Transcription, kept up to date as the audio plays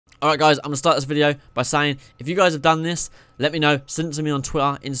Alright guys, I'm going to start this video by saying, if you guys have done this, let me know, send it to me on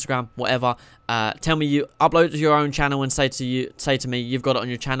Twitter, Instagram, whatever. Tell me you upload it to your own channel and say to me, you've got it on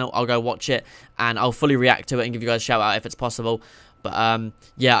your channel, I'll go watch it, and I'll fully react to it and give you guys a shout out if it's possible. But,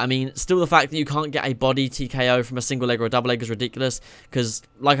 yeah, I mean, still the fact that you can't get a body TKO from a single leg or a double leg is ridiculous, because,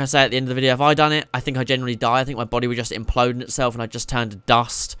 like I say at the end of the video, if I done it, I think I generally die. I think my body would just implode in itself and I'd just turn to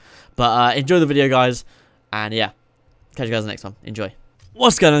dust. But, enjoy the video, guys, and, yeah, catch you guys in the next one. Enjoy.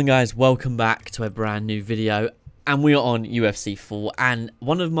 What's going on, guys? Welcome back to a brand new video, and we are on UFC 4, and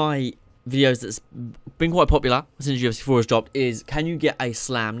one of my videos that's been quite popular since UFC 4 has dropped is, can you get a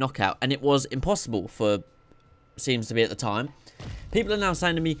slam knockout? And it was impossible for, seems to be at the time. People are now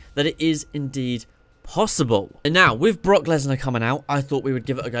saying to me that it is indeed possible. And now, with Brock Lesnar coming out, I thought we would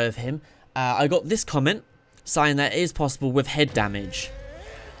give it a go with him. I got this comment saying that it is possible with head damage.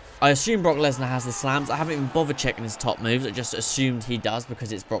 I assume Brock Lesnar has the slams. I haven't even bothered checking his top moves. I just assumed he does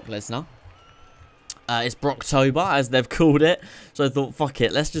because it's Brock Lesnar. It's Brocktober, as they've called it. So I thought, fuck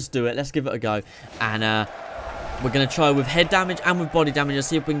it, let's just do it. Let's give it a go. And we're going to try with head damage and with body damage and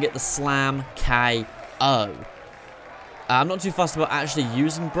see if we can get the slam KO. I'm not too fussed about actually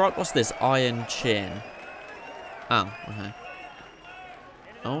using Brock. What's this? Iron Chin. Oh, okay.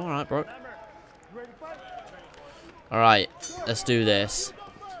 Oh, alright, Brock. Alright, let's do this.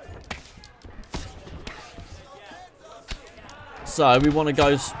 So, we want to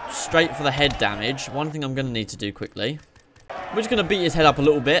go straight for the head damage. One thing I'm going to need to do quickly. We're just going to beat his head up a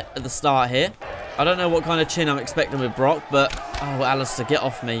little bit at the start here. I don't know what kind of chin I'm expecting with Brock, but... Oh, Alistair, get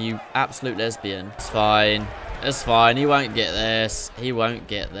off me, you absolute lesbian. It's fine. It's fine. He won't get this. He won't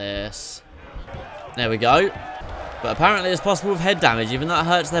get this. There we go. But apparently it's possible with head damage, even though it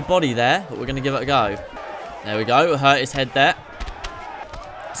hurts their body there. But we're going to give it a go. There we go. It hurt his head there.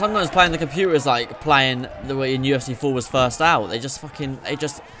 Sometimes playing the computer is like playing the way in UFC 4 was first out. They just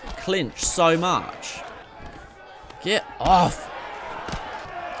clinch so much. Get off.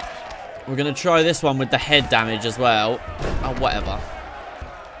 We're going to try this one with the head damage as well. Oh, whatever.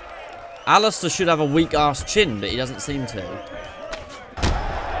 Alistair should have a weak ass chin, but he doesn't seem to.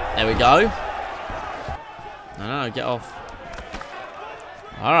 There we go. No, get off.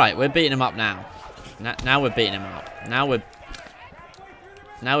 Alright, we're beating him up now. Now we're beating him up. Now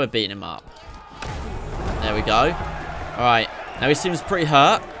we're beating him up. There we go. Alright. Now he seems pretty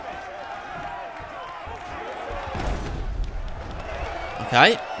hurt.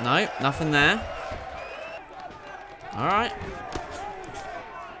 Okay. No, nothing there. Alright.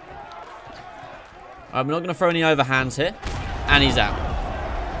 Alright, we're not going to throw any overhands here. And he's out.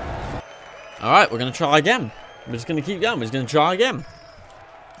 Alright, we're going to try again. We're just going to keep going. We're just going to try again.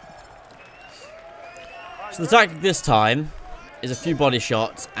 So the tactic this time is a few body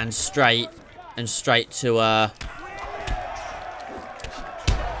shots and straight to the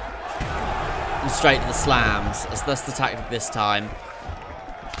slams. That's the tactic this time.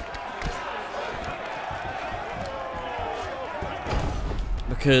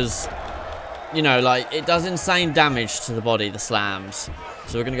 Because, you know, like, it does insane damage to the body, the slams.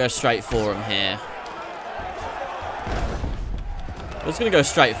 So we're going to go straight for him here. We're just going to go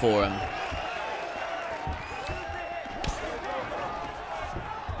straight for him.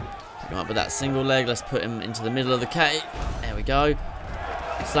 Right, with that single leg, let's put him into the middle of the cage. There we go.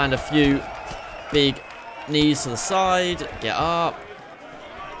 Let's land a few big knees to the side. Get up.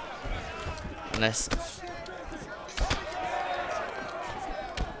 And let's...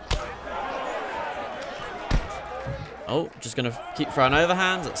 Oh, just going to keep throwing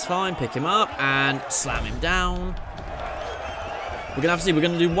overhands. That's fine. Pick him up and slam him down. We're going to have to see. We're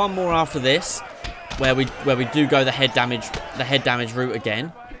going to do one more after this, where we do go the head damage route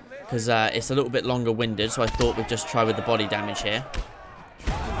again. Because it's a little bit longer winded, so I thought we'd just try with the body damage here.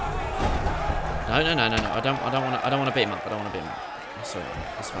 No. I don't want to beat him up. I don't want to beat him up. That's alright.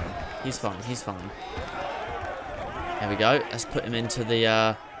 He's fine. He's fine. He's fine. There we go. Let's put him into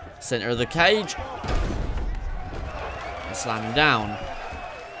the center of the cage. And slam him down.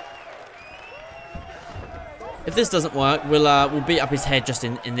 If this doesn't work, we'll beat up his head just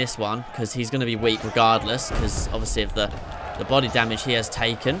in this one, because he's going to be weak regardless, because obviously of the body damage he has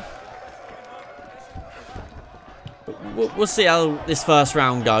taken. We'll see how this first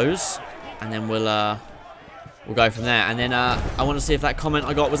round goes, and then we'll go from there. And then I want to see if that comment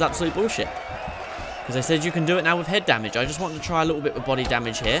I got was absolute bullshit, because they said you can do it now with head damage. I just want to try a little bit with body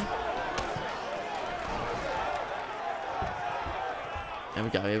damage here. Here we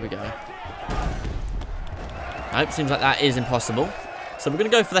go. Here we go. Nope, seems like that is impossible. So we're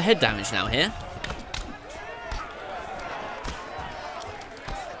going to go for the head damage now here.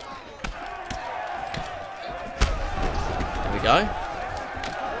 There we go.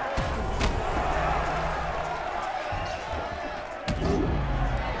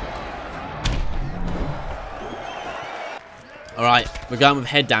 Alright, we're going with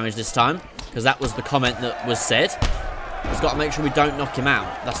head damage this time, because that was the comment that was said. We've got to make sure we don't knock him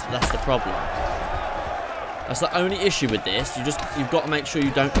out. That's the problem. That's the only issue with this. You've got to make sure you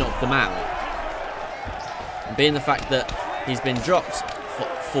don't knock them out. And being the fact that he's been dropped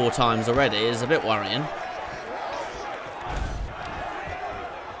 4 times already is a bit worrying.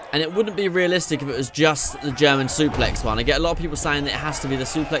 And it wouldn't be realistic if it was just the German suplex one. I get a lot of people saying that it has to be the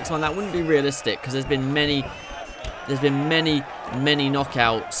suplex one. That wouldn't be realistic because there's been many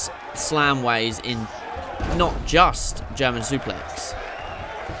knockouts, slam ways in not just German suplex.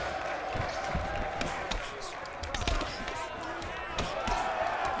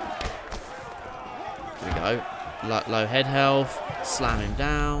 Here we go. Low head health. Slam him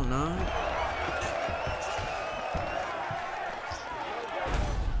down. No.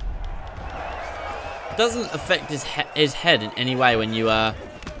 Doesn't affect his head in any way when you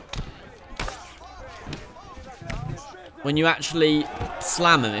actually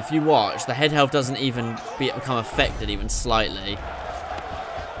slam him. If you watch, the head health doesn't even become affected even slightly.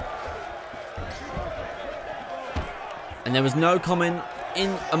 And there was no comment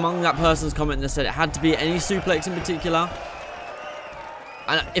among that person's comment that said it had to be any suplex in particular.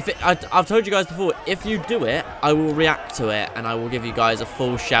 And I've told you guys before, if you do it, I will react to it and I will give you guys a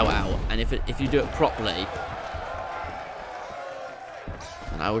full shout out. And if you do it properly,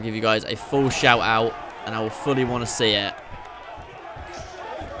 and I will give you guys a full shout out and I will fully want to see it.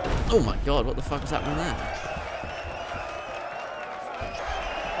 Oh my god, what the fuck is happening there?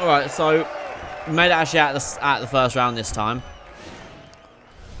 Alright, so we made it actually out of the first round this time.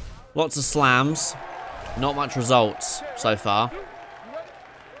 Lots of slams, not much results so far.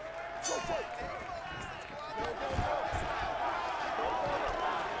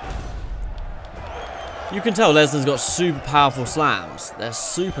 You can tell Lesnar's got super powerful slams. They're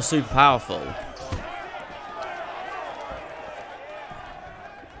super, super powerful.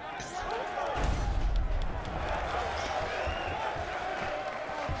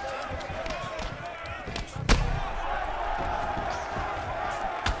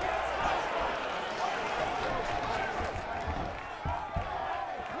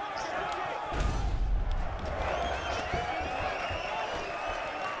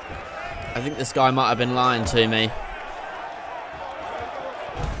 I think this guy might have been lying to me,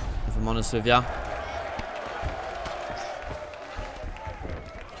 if I'm honest with ya.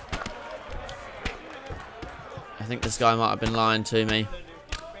 I think this guy might have been lying to me.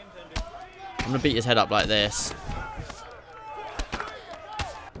 I'm going to beat his head up like this.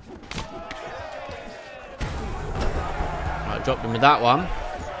 Right, dropped him with that one.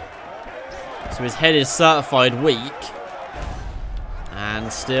 So his head is certified weak.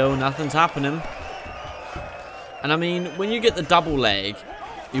 And still nothing's happening. And I mean, when you get the double leg,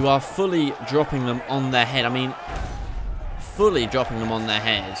 you are fully dropping them on their head. I mean, fully dropping them on their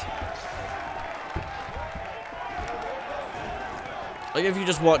head. Like if you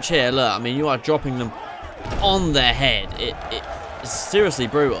just watch here, look, I mean, you are dropping them on their head. It's seriously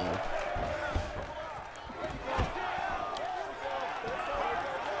brutal.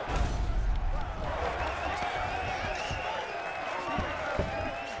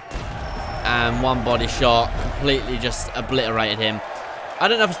 And one body shot completely just obliterated him. I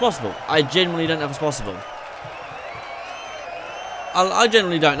don't know if it's possible. I genuinely don't know if it's possible. I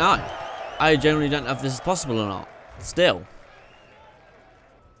genuinely don't know. I genuinely don't know if this is possible or not. Still.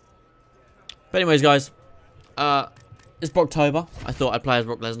 But anyways, guys. It's Brocktober. I thought I'd play as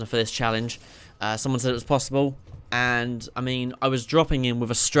Brock Lesnar for this challenge. Someone said it was possible. And, I mean, I was dropping him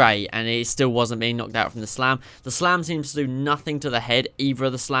with a straight, and he still wasn't being knocked out from the slam. The slam seems to do nothing to the head, either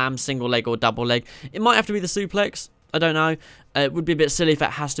of the slams, single leg or double leg. It might have to be the suplex. I don't know. It would be a bit silly if it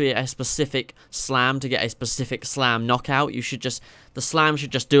has to be a specific slam to get a specific slam knockout. The slam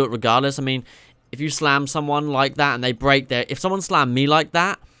should just do it regardless. I mean, if you slam someone like that and they break if someone slammed me like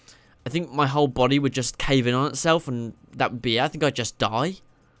that, I think my whole body would just cave in on itself, and that would be it. I think I'd just die.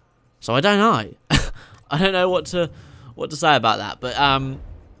 So I don't know. I don't know what to say about that, but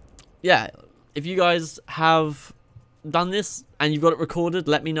yeah, if you guys have done this and you've got it recorded,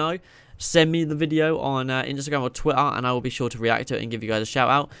 let me know. Send me the video on Instagram or Twitter, and I will be sure to react to it and give you guys a shout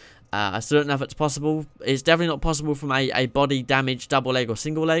out. I still don't know if it's possible. It's definitely not possible from a body damage double leg or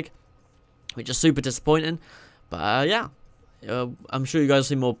single leg, which is super disappointing. But yeah, I'm sure you guys will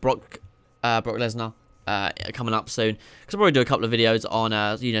see more Brock Lesnar coming up soon, because I'll probably do a couple of videos on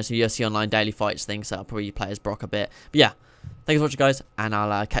you know, some UFC Online daily fights things, so I'll probably play as Brock a bit. But yeah, thanks for watching, guys, and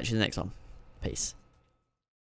I'll catch you in the next one. Peace.